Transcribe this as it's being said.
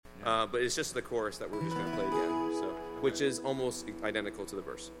but it's just the chorus that we're just going to play again, so which is almost identical to the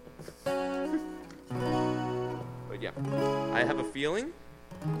verse. But yeah, I have a feeling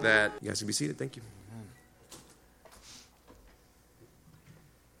that you guys can be seated. Thank you.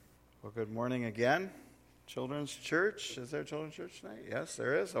 Well, good morning again. Children's Church. Is there a Children's Church tonight? Yes,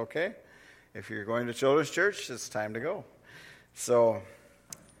 there is. Okay. If you're going to Children's Church, it's time to go. So,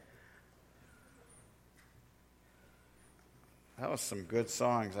 that was some good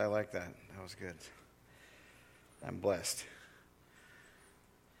songs. I like that. That was good. I'm blessed.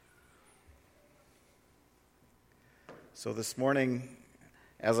 So this morning,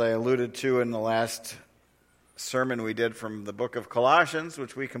 as I alluded to in the last sermon we did from the book of Colossians,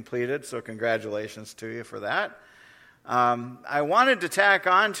 which we completed, so congratulations to you for that. I wanted to tack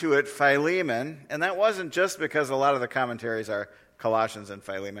on to it Philemon, and that wasn't just because a lot of the commentaries are Colossians and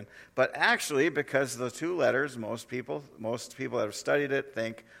Philemon, but actually because the two letters, most people that have studied it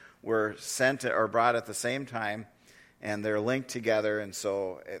think were sent or brought at the same time, and they're linked together, and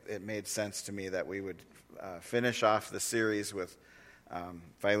so it made sense to me that we would finish off the series with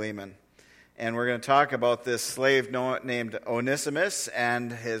Philemon. And we're going to talk about this slave named Onesimus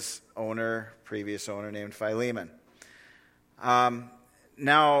and his previous owner named Philemon.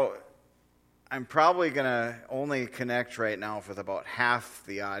 Now, I'm probably going to only connect right now with about half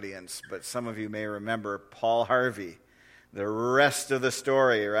the audience, but some of you may remember Paul Harvey, the rest of the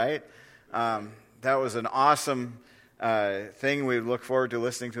story, right? That was an awesome thing we look forward to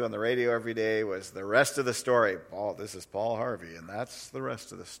listening to on the radio every day was the rest of the story. This is Paul Harvey, and that's the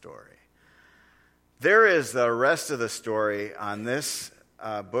rest of the story. There is the rest of the story on this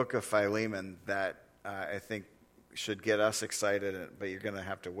book of Philemon that I think should get us excited, but you're going to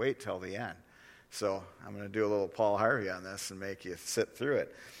have to wait till the end. So I'm going to do a little Paul Harvey on this and make you sit through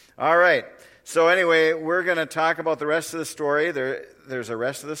it. All right. So anyway, we're going to talk about the rest of the story. There's a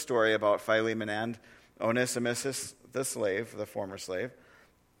rest of the story about Philemon and Onesimus, the slave, the former slave.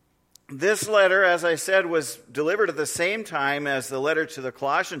 This letter, as I said, was delivered at the same time as the letter to the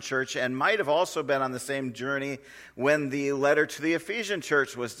Colossian church and might have also been on the same journey when the letter to the Ephesian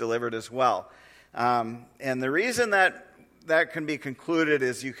church was delivered as well. And the reason that can be concluded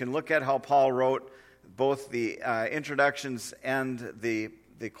is you can look at how Paul wrote both the introductions and the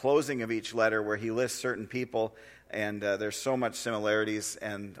closing of each letter where he lists certain people, and there's so much similarities,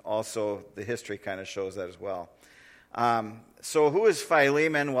 and also the history kind of shows that as well. So who is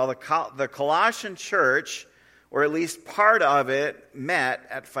Philemon? Well, the Colossian church, or at least part of it, met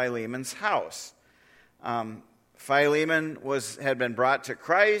at Philemon's house. Philemon had been brought to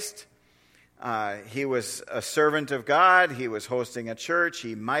Christ. He was a servant of God. He was hosting a church.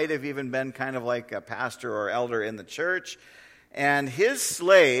 He might have even been kind of like a pastor or elder in the church. And his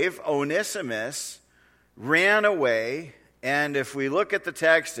slave, Onesimus, ran away. And if we look at the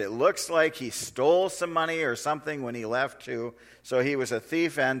text, it looks like he stole some money or something when he left too. So he was a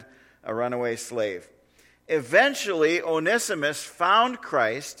thief and a runaway slave. Eventually, Onesimus found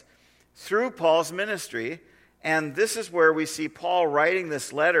Christ through Paul's ministry. And this is where we see Paul writing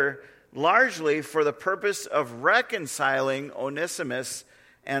this letter largely for the purpose of reconciling Onesimus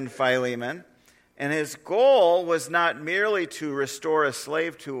and Philemon. And his goal was not merely to restore a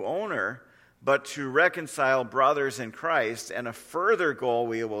slave to owner, but to reconcile brothers in Christ. And a further goal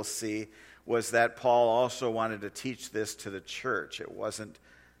we will see was that Paul also wanted to teach this to the church. It wasn't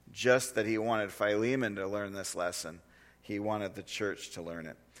just that he wanted Philemon to learn this lesson. He wanted the church to learn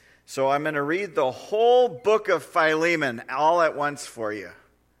it. So I'm going to read the whole book of Philemon all at once for you.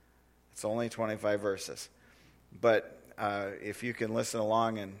 It's only 25 verses. But if you can listen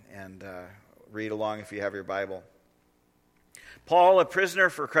along and read along if you have your Bible. Paul, a prisoner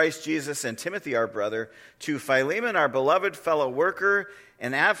for Christ Jesus, and Timothy, our brother, to Philemon, our beloved fellow worker,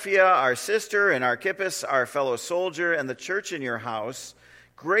 and Apphia, our sister, and Archippus, our fellow soldier, and the church in your house,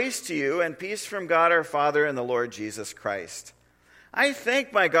 grace to you and peace from God our Father and the Lord Jesus Christ. I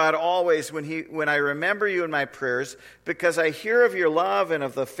thank my God always when I remember you in my prayers, because I hear of your love and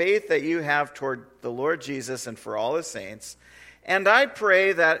of the faith that you have toward the Lord Jesus and for all his saints. And I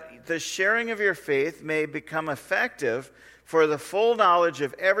pray that the sharing of your faith may become effective for the full knowledge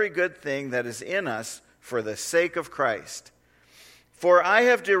of every good thing that is in us for the sake of Christ. For I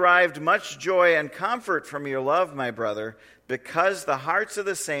have derived much joy and comfort from your love, my brother, because the hearts of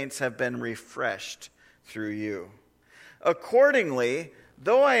the saints have been refreshed through you. Accordingly,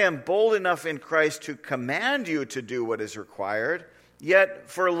 though I am bold enough in Christ to command you to do what is required, yet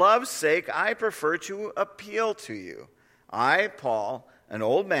for love's sake I prefer to appeal to you. I, Paul, an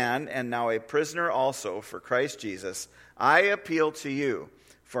old man and now a prisoner also for Christ Jesus, I appeal to you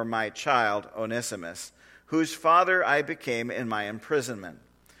for my child Onesimus, whose father I became in my imprisonment.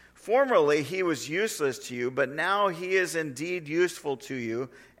 Formerly he was useless to you, but now he is indeed useful to you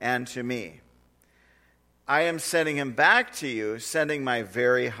and to me. I am sending him back to you, sending my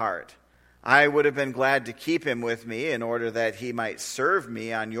very heart. I would have been glad to keep him with me in order that he might serve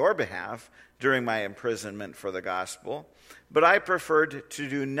me on your behalf during my imprisonment for the gospel. But I preferred to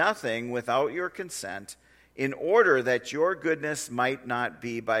do nothing without your consent, in order that your goodness might not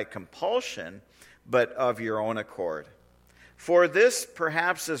be by compulsion, but of your own accord. For this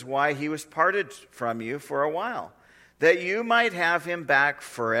perhaps is why he was parted from you for a while, that you might have him back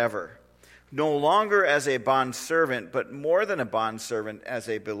forever, no longer as a bondservant, but more than a bondservant, as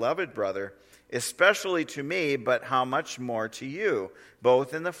a beloved brother, especially to me, but how much more to you,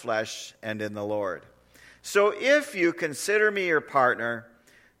 both in the flesh and in the Lord. So if you consider me your partner,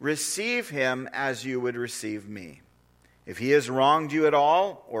 receive him as you would receive me. If he has wronged you at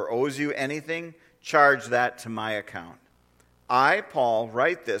all or owes you anything, charge that to my account. I, Paul,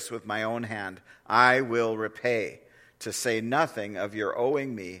 write this with my own hand. I will repay, to say nothing of your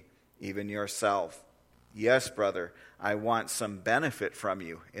owing me, even yourself. Yes, brother, I want some benefit from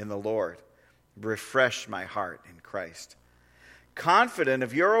you in the Lord. Refresh my heart in Christ. Confident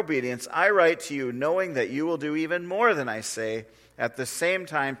of your obedience, I write to you, knowing that you will do even more than I say. At the same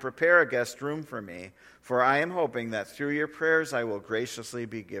time, prepare a guest room for me, for I am hoping that through your prayers I will graciously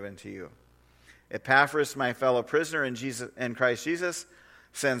be given to you. Epaphras, my fellow prisoner in Christ Jesus,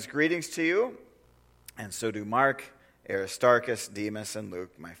 sends greetings to you, and so do Mark, Aristarchus, Demas, and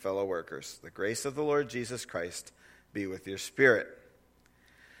Luke, my fellow workers. The grace of the Lord Jesus Christ be with your spirit.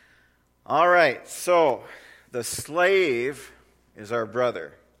 All right, so the slave is our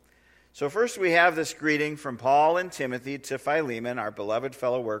brother. So first we have this greeting from Paul and Timothy to Philemon, our beloved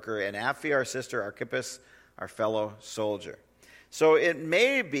fellow worker, and Apphia, our sister, Archippus, our fellow soldier. So it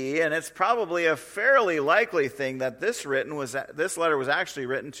may be, and it's probably a fairly likely thing, that this letter was actually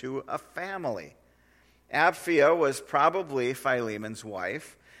written to a family. Apphia was probably Philemon's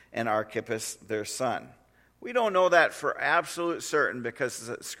wife, and Archippus their son. We don't know that for absolute certain because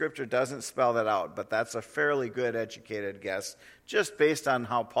the Scripture doesn't spell that out, but that's a fairly good educated guess, just based on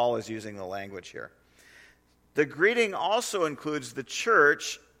how Paul is using the language here. The greeting also includes the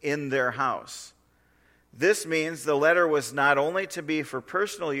church in their house. This means the letter was not only to be for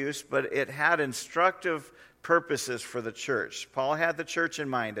personal use, but it had instructive purposes for the church. Paul had the church in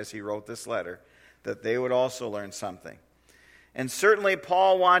mind as he wrote this letter, that they would also learn something. And certainly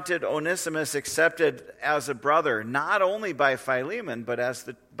Paul wanted Onesimus accepted as a brother, not only by Philemon, but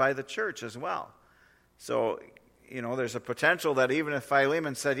by the church as well. So, there's a potential that even if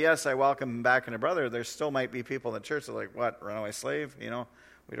Philemon said, yes, I welcome him back in a brother, there still might be people in the church that are like, what, runaway slave? We don't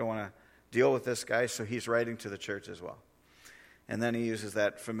want to deal with this guy, so he's writing to the church as well. And then he uses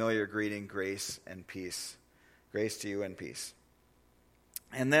that familiar greeting, grace and peace. Grace to you and peace.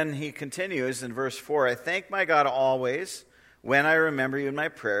 And then he continues in verse 4, I thank my God always when I remember you in my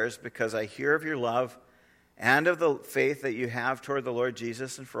prayers, because I hear of your love and of the faith that you have toward the Lord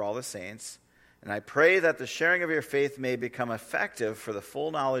Jesus and for all the saints. And I pray that the sharing of your faith may become effective for the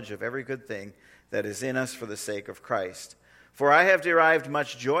full knowledge of every good thing that is in us for the sake of Christ. For I have derived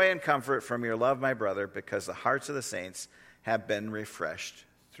much joy and comfort from your love, my brother, because the hearts of the saints have been refreshed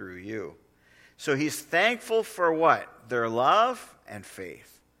through you. So he's thankful for what? Their love and faith.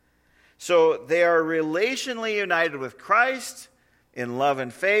 So they are relationally united with Christ in love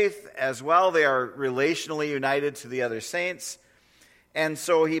and faith. As well, they are relationally united to the other saints. And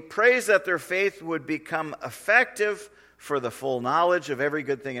so he prays that their faith would become effective for the full knowledge of every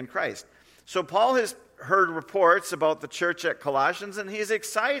good thing in Christ. So Paul has heard reports about the church at Colossians, and he's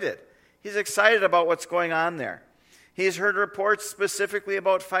excited. He's excited about what's going on there. He's heard reports specifically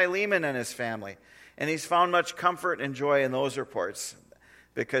about Philemon and his family, and he's found much comfort and joy in those reports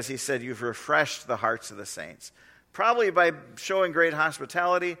because he said, you've refreshed the hearts of the saints. Probably by showing great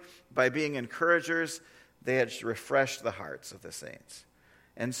hospitality, by being encouragers, they had refreshed the hearts of the saints.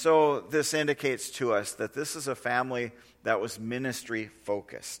 And so this indicates to us that this is a family that was ministry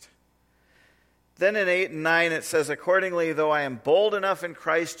focused. Then in 8 and 9 it says, accordingly, though I am bold enough in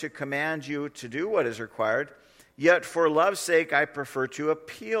Christ to command you to do what is required, yet for love's sake I prefer to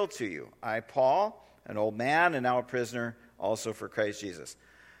appeal to you. I, Paul, an old man and now a prisoner, also for Christ Jesus.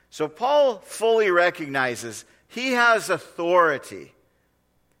 So Paul fully recognizes he has authority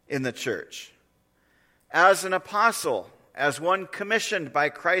in the church. As an apostle, as one commissioned by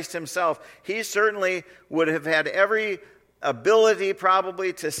Christ himself, he certainly would have had every ability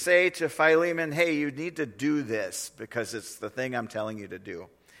probably to say to Philemon, hey, you need to do this because it's the thing I'm telling you to do.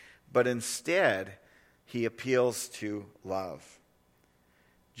 But instead, he appeals to love.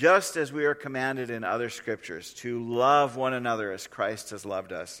 Just as we are commanded in other scriptures to love one another as Christ has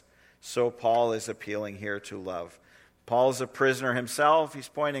loved us, So Paul is appealing here to love. Paul's a prisoner himself. He's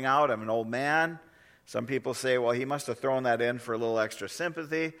pointing out, I'm an old man. Some people say, well, he must have thrown that in for a little extra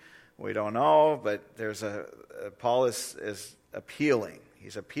sympathy. We don't know, but Paul is appealing.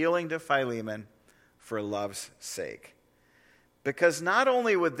 He's appealing to Philemon for love's sake. Because not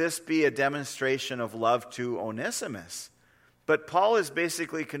only would this be a demonstration of love to Onesimus, but Paul is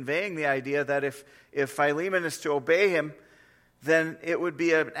basically conveying the idea that if Philemon is to obey him, then it would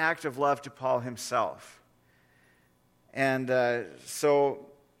be an act of love to Paul himself. And so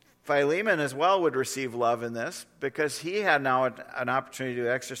Philemon as well would receive love in this, because he had now an opportunity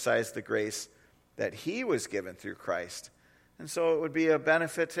to exercise the grace that he was given through Christ. And so it would be a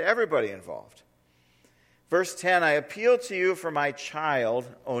benefit to everybody involved. Verse 10, I appeal to you for my child,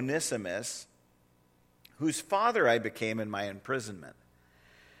 Onesimus, whose father I became in my imprisonment.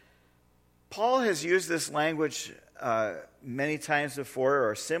 Paul has used this language many times before,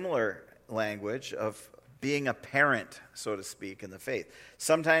 or similar language of being a parent, so to speak, in the faith.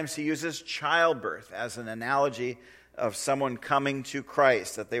 Sometimes he uses childbirth as an analogy of someone coming to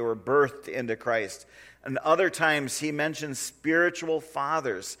Christ, that they were birthed into Christ. And other times he mentions spiritual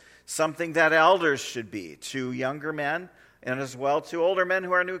fathers, something that elders should be to younger men and as well to older men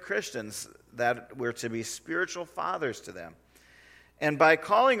who are new Christians, that we're to be spiritual fathers to them. And by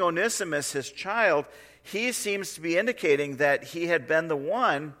calling Onesimus his child, he seems to be indicating that he had been the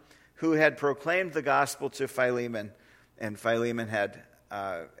one who had proclaimed the gospel to Philemon, and Philemon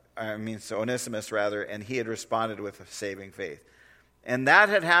Onesimus rather, and he had responded with a saving faith. And that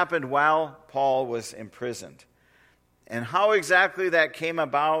had happened while Paul was imprisoned. And how exactly that came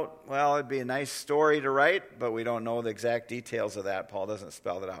about, well, it'd be a nice story to write, but we don't know the exact details of that. Paul doesn't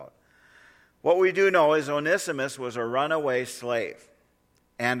spell it out. What we do know is Onesimus was a runaway slave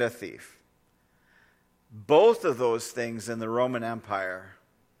and a thief. Both of those things in the Roman Empire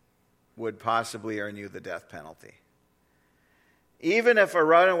would possibly earn you the death penalty. Even if a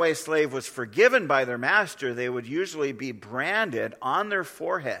runaway slave was forgiven by their master, they would usually be branded on their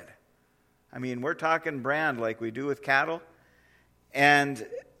forehead. I mean, we're talking brand like we do with cattle. And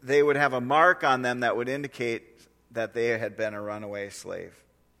they would have a mark on them that would indicate that they had been a runaway slave.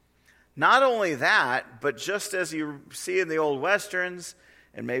 Not only that, but just as you see in the old Westerns,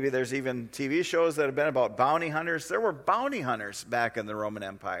 and maybe there's even TV shows that have been about bounty hunters, there were bounty hunters back in the Roman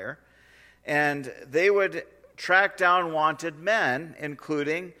Empire. And they would track down wanted men,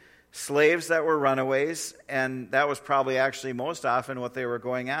 including slaves that were runaways, and that was probably actually most often what they were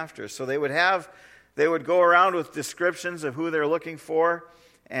going after. So they would go around with descriptions of who they're looking for,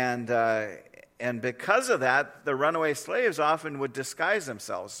 and because of that, the runaway slaves often would disguise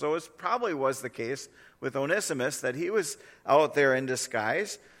themselves. So it probably was the case with Onesimus that he was out there in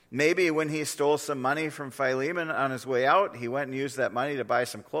disguise. Maybe when he stole some money from Philemon on his way out, he went and used that money to buy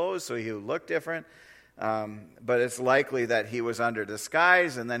some clothes so he would look different. But it's likely that he was under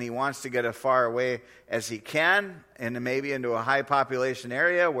disguise, and then he wants to get as far away as he can, and maybe into a high population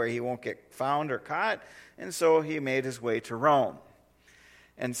area where he won't get found or caught. And so he made his way to Rome.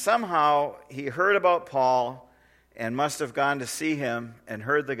 And somehow he heard about Paul and must have gone to see him and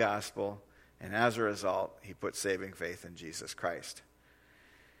heard the gospel. And as a result, he put saving faith in Jesus Christ.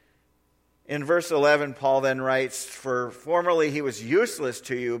 In verse 11, Paul then writes, "For formerly he was useless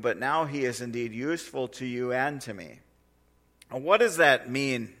to you, but now he is indeed useful to you and to me." What does that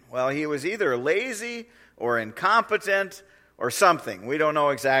mean? Well, he was either lazy or incompetent or something. We don't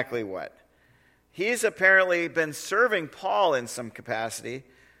know exactly what. He's apparently been serving Paul in some capacity.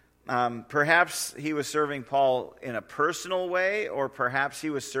 Perhaps he was serving Paul in a personal way, or perhaps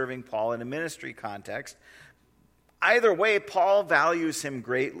he was serving Paul in a ministry context. Either way, Paul values him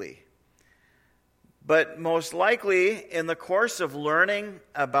greatly. But most likely, in the course of learning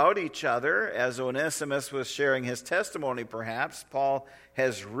about each other, as Onesimus was sharing his testimony perhaps, Paul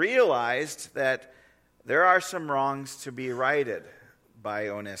has realized that there are some wrongs to be righted by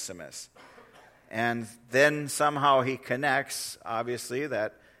Onesimus. And then somehow he connects, obviously,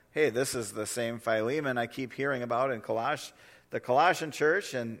 that, hey, this is the same Philemon I keep hearing about in the Colossian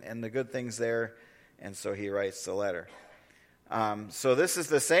church and the good things there. And so he writes the letter. So this is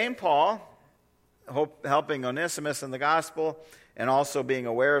the same Paul, helping Onesimus in the gospel, and also being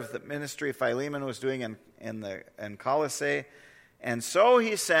aware of the ministry Philemon was doing in Colossae. And so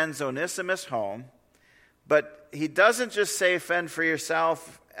he sends Onesimus home, but he doesn't just say, fend for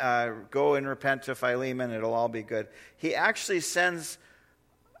yourself, go and repent to Philemon, it'll all be good. He actually sends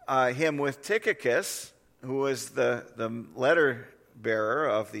him with Tychicus, who was the letter bearer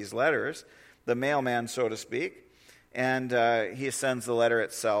of these letters, the mailman, so to speak, and he sends the letter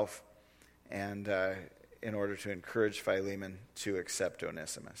itself, and in order to encourage Philemon to accept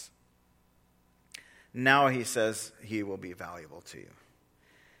Onesimus. Now he says he will be valuable to you.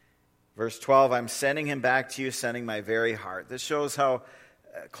 Verse 12, I'm sending him back to you, sending my very heart. This shows how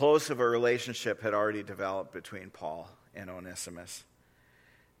close of a relationship had already developed between Paul and Onesimus.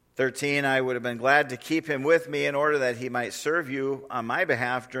 13, I would have been glad to keep him with me in order that he might serve you on my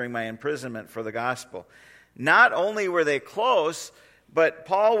behalf during my imprisonment for the gospel. Not only were they close, but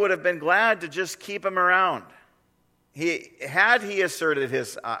Paul would have been glad to just keep him around. He asserted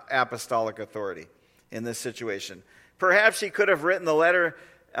his apostolic authority in this situation. Perhaps he could have written the letter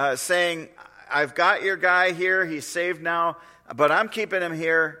saying, I've got your guy here, he's saved now, but I'm keeping him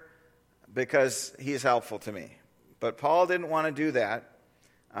here because he's helpful to me. But Paul didn't want to do that.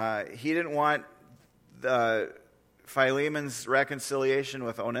 He didn't want Philemon's reconciliation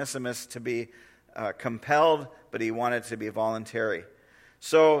with Onesimus to be compelled, but he wanted it to be voluntary.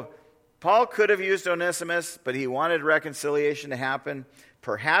 So Paul could have used Onesimus, but he wanted reconciliation to happen.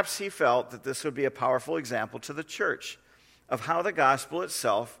 Perhaps he felt that this would be a powerful example to the church of how the gospel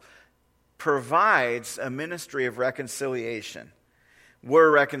itself provides a ministry of reconciliation.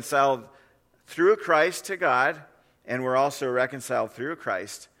 We're reconciled through Christ to God, and we're also reconciled through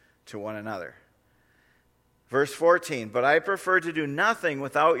Christ to one another. Verse 14, but I prefer to do nothing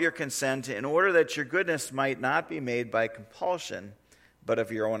without your consent in order that your goodness might not be made by compulsion, but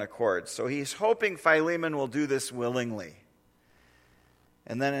of your own accord. So he's hoping Philemon will do this willingly.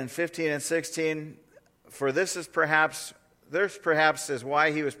 And then in 15 and 16, for this is perhaps is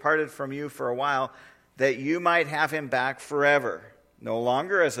why he was parted from you for a while, that you might have him back forever, no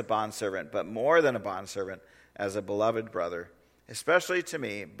longer as a bondservant, but more than a bondservant, as a beloved brother, especially to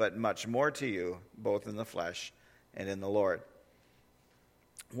me, but much more to you, both in the flesh and in the Lord.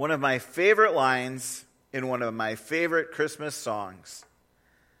 One of my favorite lines in one of my favorite Christmas songs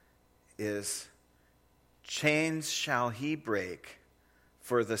is, chains shall he break,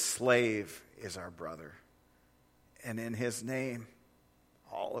 for the slave is our brother. And in his name,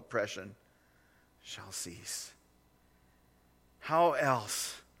 all oppression shall cease. How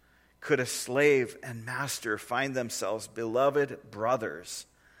else could a slave and master find themselves beloved brothers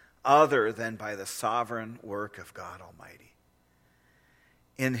other than by the sovereign work of God Almighty?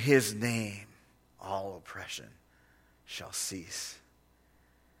 In his name, all oppression shall cease.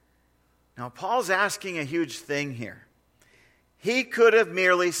 Now, Paul's asking a huge thing here. He could have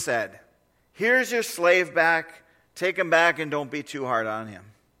merely said, here's your slave back, take him back and don't be too hard on him.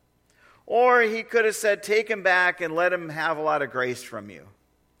 Or he could have said, take him back and let him have a lot of grace from you.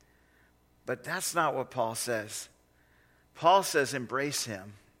 But that's not what Paul says. Paul says, embrace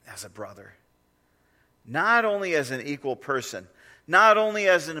him as a brother. Not only as an equal person, not only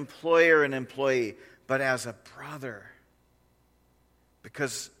as an employer and employee, but as a brother.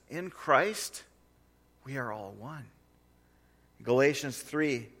 Because in Christ, we are all one. Galatians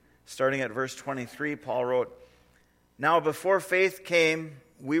 3, starting at verse 23, Paul wrote, now before faith came,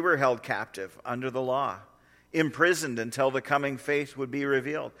 we were held captive under the law, imprisoned until the coming faith would be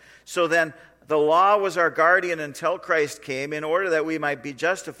revealed. So then, the law was our guardian until Christ came in order that we might be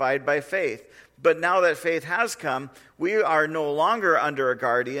justified by faith. But now that faith has come, we are no longer under a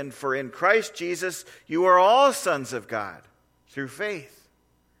guardian, for in Christ Jesus you are all sons of God through faith.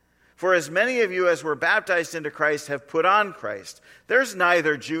 For as many of you as were baptized into Christ have put on Christ. There's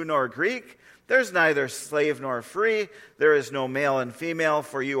neither Jew nor Greek. There's neither slave nor free. There is no male and female,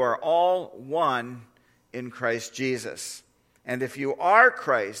 for you are all one in Christ Jesus. And if you are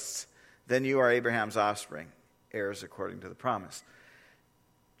Christ's, then you are Abraham's offspring, heirs according to the promise.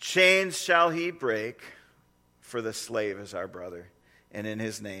 Chains shall he break, for the slave is our brother, and in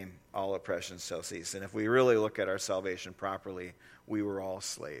his name all oppression shall cease. And if we really look at our salvation properly, we were all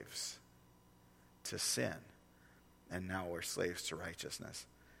slaves to sin, and now we're slaves to righteousness.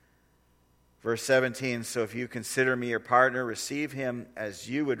 Verse 17, so if you consider me your partner, receive him as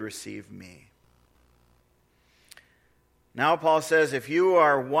you would receive me. Now Paul says, if you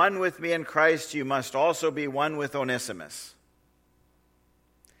are one with me in Christ, you must also be one with Onesimus.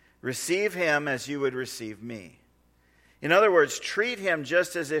 Receive him as you would receive me. In other words, treat him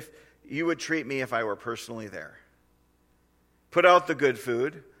just as if you would treat me if I were personally there. Put out the good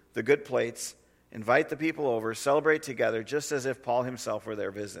food, the good plates, invite the people over, celebrate together, just as if Paul himself were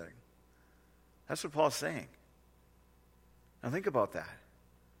there visiting. That's what Paul's saying. Now think about that.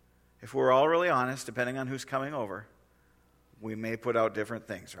 If we're all really honest, depending on who's coming over, we may put out different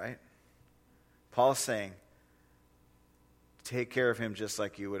things, right? Paul's saying, take care of him just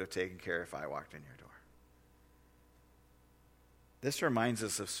like you would have taken care if I walked in your door. This reminds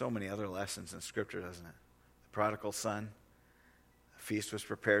us of so many other lessons in Scripture, doesn't it? The prodigal son, a feast was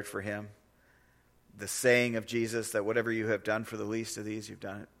prepared for him. The saying of Jesus that whatever you have done for the least of these, you've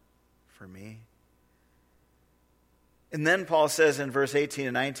done it for me. And then Paul says in verse 18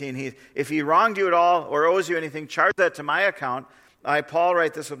 and 19, if he wronged you at all or owes you anything, charge that to my account. I, Paul,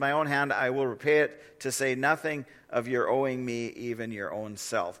 write this with my own hand. I will repay it, to say nothing of your owing me even your own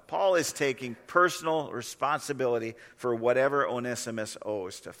self. Paul is taking personal responsibility for whatever Onesimus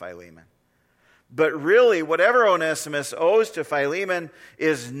owes to Philemon. But really, whatever Onesimus owes to Philemon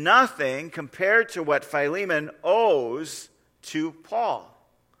is nothing compared to what Philemon owes to Paul.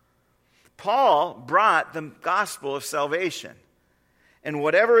 Paul brought the gospel of salvation. And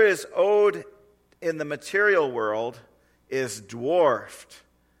whatever is owed in the material world is dwarfed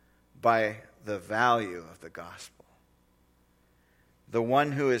by the value of the gospel. The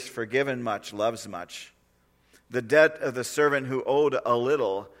one who is forgiven much loves much. The debt of the servant who owed a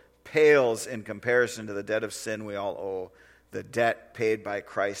little pales in comparison to the debt of sin we all owe, the debt paid by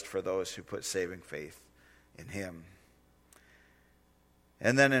Christ for those who put saving faith in him.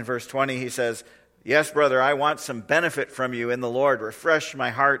 And then in verse 20 he says, yes, brother, I want some benefit from you in the Lord. Refresh my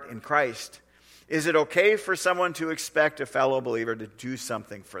heart in Christ. Is it okay for someone to expect a fellow believer to do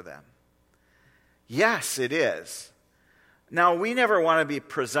something for them? Yes, it is. Now, we never want to be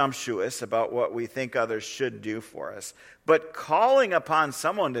presumptuous about what we think others should do for us, but calling upon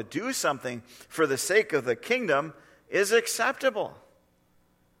someone to do something for the sake of the kingdom is acceptable.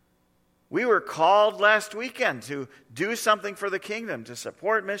 We were called last weekend to do something for the kingdom, to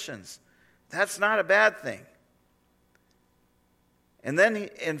support missions. That's not a bad thing. And then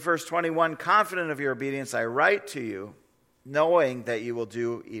in verse 21, confident of your obedience, I write to you, knowing that you will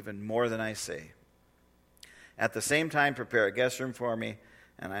do even more than I say. At the same time, prepare a guest room for me,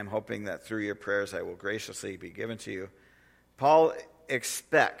 and I'm hoping that through your prayers I will graciously be given to you. Paul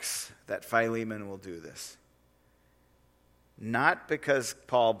expects that Philemon will do this. Not because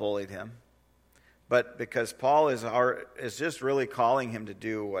Paul bullied him, but because Paul is just really calling him to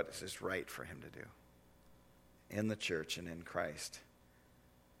do what is right for him to do in the church and in Christ.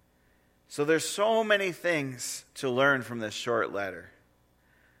 So there's so many things to learn from this short letter.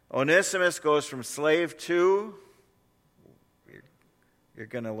 Onesimus goes from slave to, you're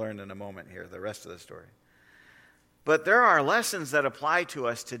going to learn in a moment here, the rest of the story. But there are lessons that apply to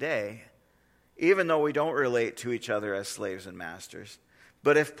us today, even though we don't relate to each other as slaves and masters.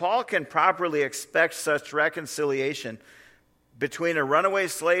 But if Paul can properly expect such reconciliation between a runaway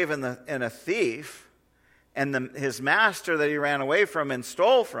slave and a thief and his master that he ran away from and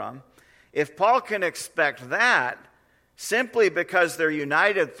stole from, if Paul can expect that simply because they're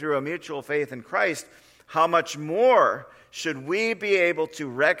united through a mutual faith in Christ, how much more should we be able to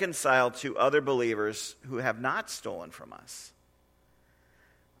reconcile to other believers who have not stolen from us?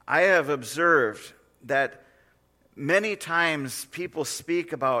 I have observed that many times people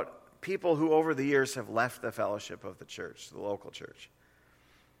speak about people who over the years have left the fellowship of the church, the local church.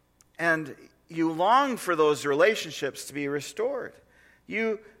 And you long for those relationships to be restored.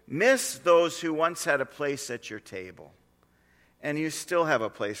 You miss those who once had a place at your table, and you still have a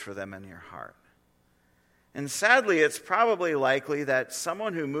place for them in your heart. And sadly, it's probably likely that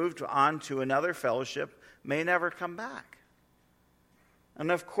someone who moved on to another fellowship may never come back.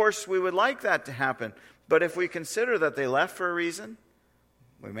 And of course, we would like that to happen. But if we consider that they left for a reason,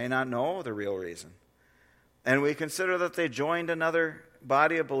 we may not know the real reason. And we consider that they joined another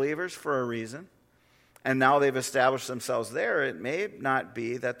body of believers for a reason, and now they've established themselves there, it may not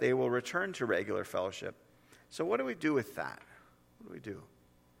be that they will return to regular fellowship. So what do we do with that? What do we do?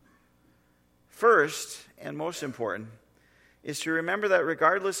 First, and most important, is to remember that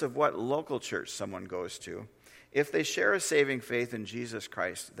regardless of what local church someone goes to, if they share a saving faith in Jesus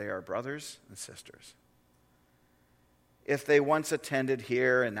Christ, they are brothers and sisters. If they once attended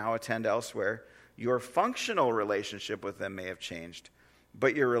here and now attend elsewhere, your functional relationship with them may have changed,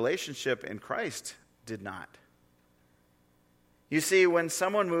 but your relationship in Christ did not. You see, when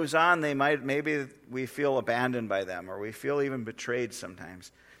someone moves on, maybe we feel abandoned by them, or we feel even betrayed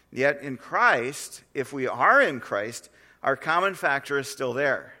sometimes. Yet in Christ, if we are in Christ, our common factor is still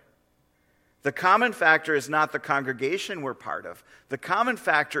there. The common factor is not the congregation we're part of. The common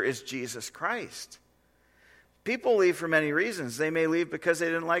factor is Jesus Christ. People leave for many reasons. They may leave because they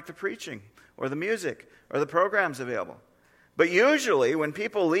didn't like the preaching, or the music, or the programs available. But usually, when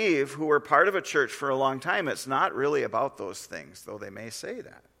people leave who were part of a church for a long time, it's not really about those things, though they may say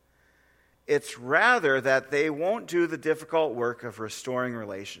that. It's rather that they won't do the difficult work of restoring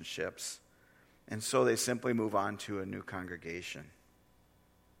relationships, and so they simply move on to a new congregation.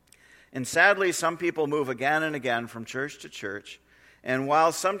 And sadly, some people move again and again from church to church, and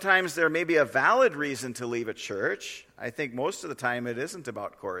while sometimes there may be a valid reason to leave a church, I think most of the time it isn't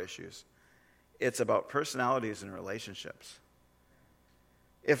about core issues. It's about personalities and relationships.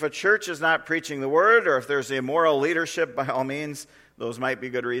 If a church is not preaching the word, or if there's immoral leadership, by all means, those might be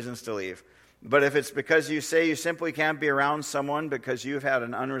good reasons to leave. But if it's because you say you simply can't be around someone because you've had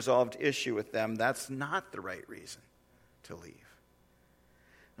an unresolved issue with them, that's not the right reason to leave.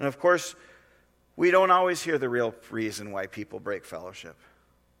 And of course, we don't always hear the real reason why people break fellowship.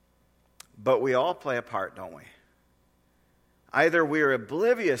 But we all play a part, don't we? Either we're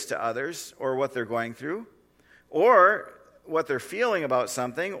oblivious to others or what they're going through, or what they're feeling about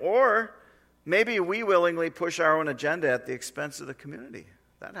something, or maybe we willingly push our own agenda at the expense of the community.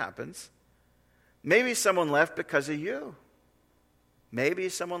 That happens. Maybe someone left because of you. Maybe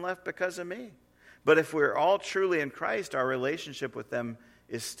someone left because of me. But if we're all truly in Christ, our relationship with them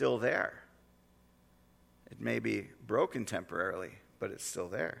is still there. It may be broken temporarily, but it's still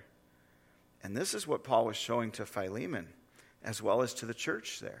there. And this is what Paul was showing to Philemon, as well as to the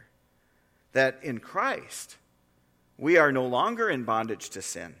church there. That in Christ, we are no longer in bondage to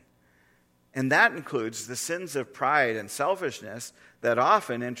sin. And that includes the sins of pride and selfishness that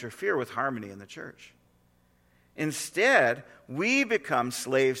often interfere with harmony in the church. Instead, we become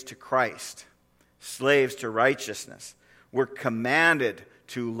slaves to Christ, slaves to righteousness. We're commanded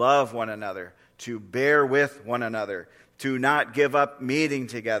to love one another, to bear with one another, to not give up meeting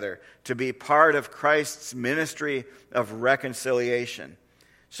together, to be part of Christ's ministry of reconciliation.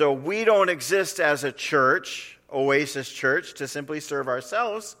 So we don't exist as a church, Oasis Church, to simply serve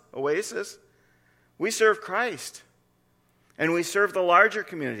ourselves, Oasis. We serve Christ. And we serve the larger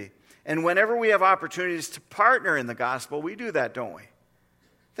community. And whenever we have opportunities to partner in the gospel, we do that, don't we?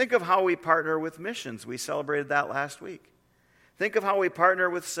 Think of how we partner with missions. We celebrated that last week. Think of how we partner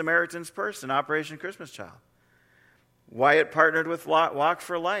with Samaritan's Purse and Operation Christmas Child. Wyatt partnered with Walk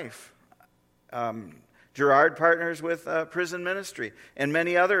for Life. Gerard partners with Prison Ministry, and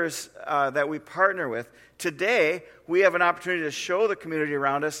many others that we partner with. Today, we have an opportunity to show the community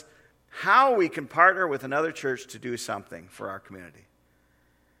around us how we can partner with another church to do something for our community.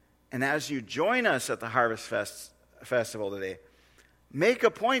 And as you join us at the Harvest Festival today, make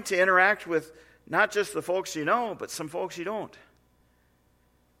a point to interact with not just the folks you know, but some folks you don't.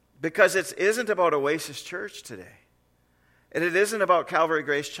 Because it isn't about Oasis Church today. And it isn't about Calvary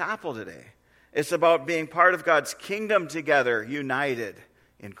Grace Chapel today. It's about being part of God's kingdom together, united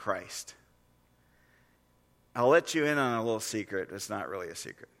in Christ. I'll let you in on a little secret. It's not really a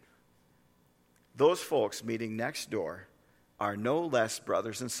secret. Those folks meeting next door are no less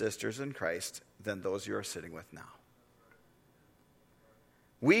brothers and sisters in Christ than those you are sitting with now.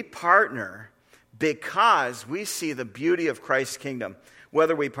 We partner because we see the beauty of Christ's kingdom.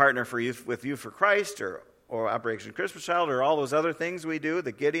 Whether we partner with Youth for Christ or Operation Christmas Child or all those other things we do,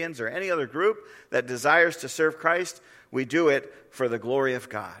 the Gideons or any other group that desires to serve Christ, we do it for the glory of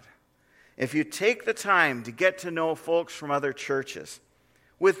God. If you take the time to get to know folks from other churches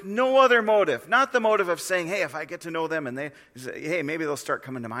with no other motive, not the motive of saying, hey, if I get to know them and hey, maybe they'll start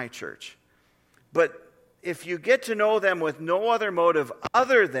coming to my church. But if you get to know them with no other motive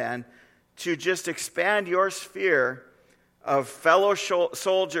other than to just expand your sphere of fellow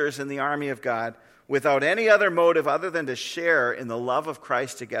soldiers in the army of God, without any other motive other than to share in the love of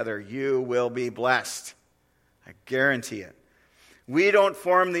Christ together, you will be blessed. I guarantee it. We don't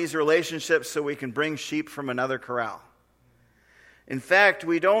form these relationships so we can bring sheep from another corral. In fact,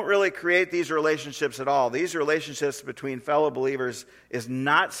 we don't really create these relationships at all. These relationships between fellow believers is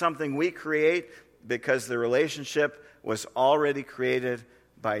not something we create because the relationship was already created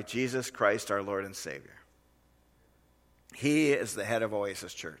by Jesus Christ, our Lord and Savior. He is the head of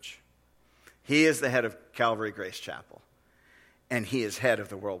Oasis Church. He is the head of Calvary Grace Chapel. And he is head of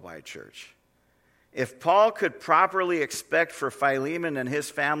the worldwide church. If Paul could properly expect for Philemon and his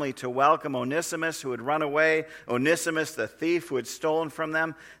family to welcome Onesimus, who had run away, Onesimus, the thief who had stolen from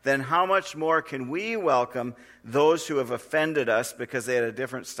them, then how much more can we welcome those who have offended us because they had a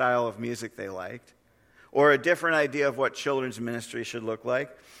different style of music they liked, or a different idea of what children's ministry should look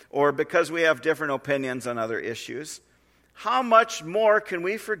like, or because we have different opinions on other issues? How much more can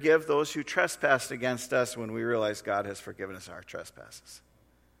we forgive those who trespassed against us when we realize God has forgiven us our trespasses?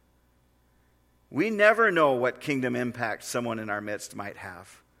 We never know what kingdom impact someone in our midst might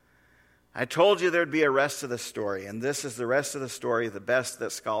have. I told you there'd be a rest of the story, and this is the rest of the story, the best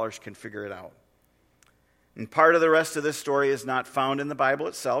that scholars can figure it out. And part of the rest of this story is not found in the Bible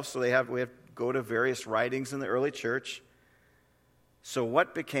itself, so we have to go to various writings in the early church. So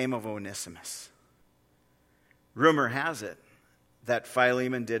what became of Onesimus? Rumor has it that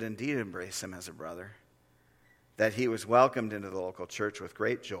Philemon did indeed embrace him as a brother, that he was welcomed into the local church with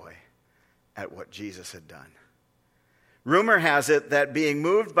great joy at what Jesus had done. Rumor has it that being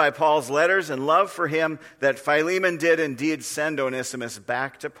moved by Paul's letters and love for him, that Philemon did indeed send Onesimus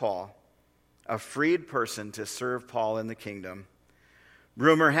back to Paul, a freed person to serve Paul in the kingdom.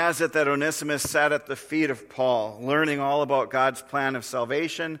 Rumor has it that Onesimus sat at the feet of Paul, learning all about God's plan of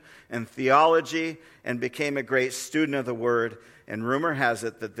salvation and theology, and became a great student of the word. And rumor has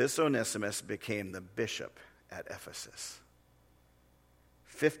it that this Onesimus became the bishop at Ephesus.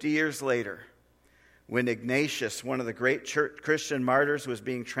 50 years later, when Ignatius, one of the great Christian martyrs, was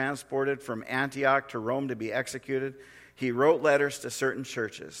being transported from Antioch to Rome to be executed, he wrote letters to certain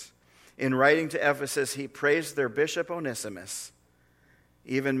churches. In writing to Ephesus, he praised their bishop Onesimus,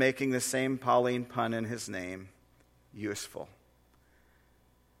 even making the same Pauline pun in his name, useful.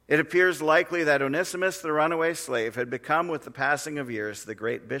 It appears likely that Onesimus, the runaway slave, had become, with the passing of years, the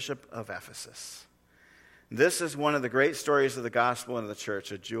great bishop of Ephesus. This is one of the great stories of the gospel and of the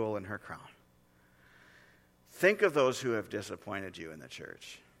church, a jewel in her crown. Think of those who have disappointed you in the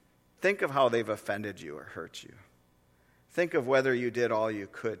church. Think of how they've offended you or hurt you. Think of whether you did all you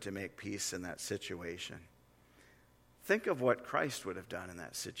could to make peace in that situation. Think of what Christ would have done in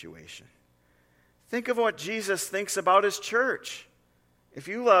that situation. Think of what Jesus thinks about his church. If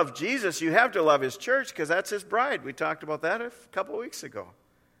you love Jesus, you have to love his church because that's his bride. We talked about that a couple of weeks ago.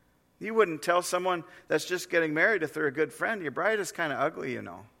 You wouldn't tell someone that's just getting married if they're a good friend, your bride is kind of ugly, you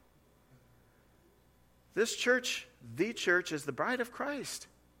know. This church, the church, is the bride of Christ.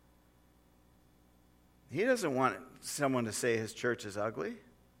 He doesn't want someone to say his church is ugly,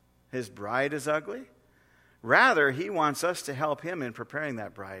 his bride is ugly. Rather, he wants us to help him in preparing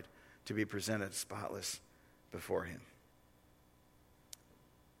that bride to be presented spotless before him.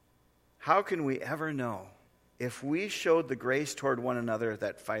 How can we ever know if we showed the grace toward one another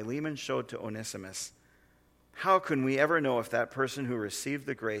that Philemon showed to Onesimus? How can we ever know if that person who received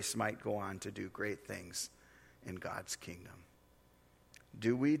the grace might go on to do great things in God's kingdom?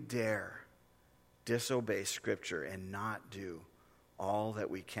 Do we dare disobey Scripture and not do all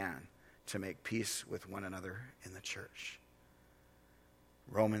that we can to make peace with one another in the church?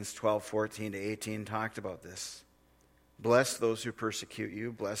 Romans 12:14-18 talked about this. Bless those who persecute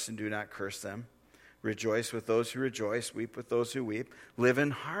you. Bless and do not curse them. Rejoice with those who rejoice. Weep with those who weep. Live in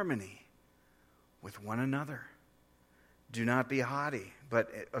harmony with one another. Do not be haughty,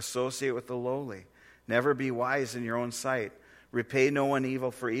 but associate with the lowly. Never be wise in your own sight. Repay no one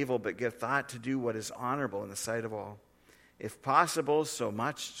evil for evil, but give thought to do what is honorable in the sight of all. If possible, so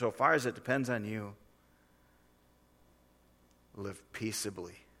far as it depends on you, live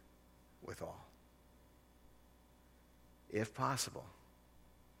peaceably with all. If possible.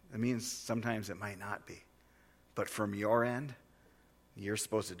 It means sometimes it might not be. But from your end, you're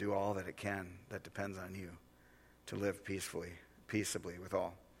supposed to do all that it can that depends on you to live peaceably with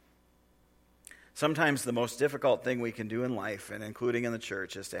all. Sometimes the most difficult thing we can do in life, and including in the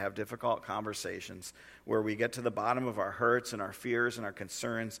church, is to have difficult conversations where we get to the bottom of our hurts and our fears and our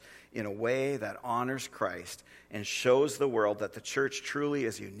concerns in a way that honors Christ and shows the world that the church truly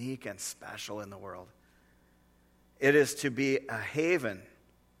is unique and special in the world. It is to be a haven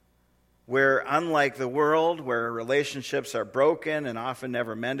where, unlike the world, where relationships are broken and often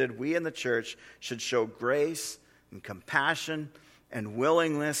never mended, we in the church should show grace and compassion and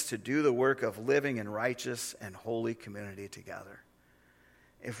willingness to do the work of living in righteous and holy community together.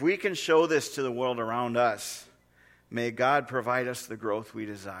 If we can show this to the world around us, may God provide us the growth we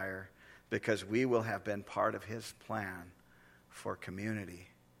desire, because we will have been part of his plan for community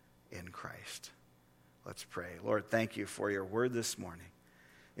in Christ. Let's pray. Lord, thank you for your word this morning.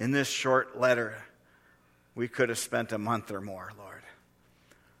 In this short letter, we could have spent a month or more, Lord.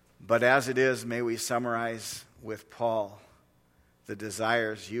 But as it is, may we summarize with Paul the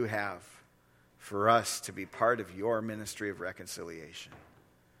desires you have for us to be part of your ministry of reconciliation.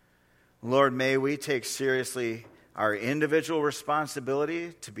 Lord, may we take seriously our individual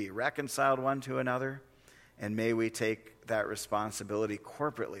responsibility to be reconciled one to another, and may we take that responsibility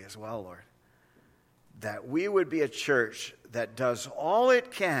corporately as well, Lord. That we would be a church that does all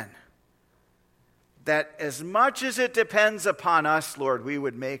it can, that as much as it depends upon us, Lord, we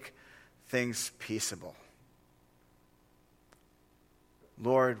would make things peaceable.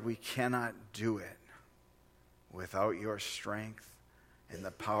 Lord, we cannot do it without your strength and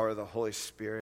the power of the Holy Spirit.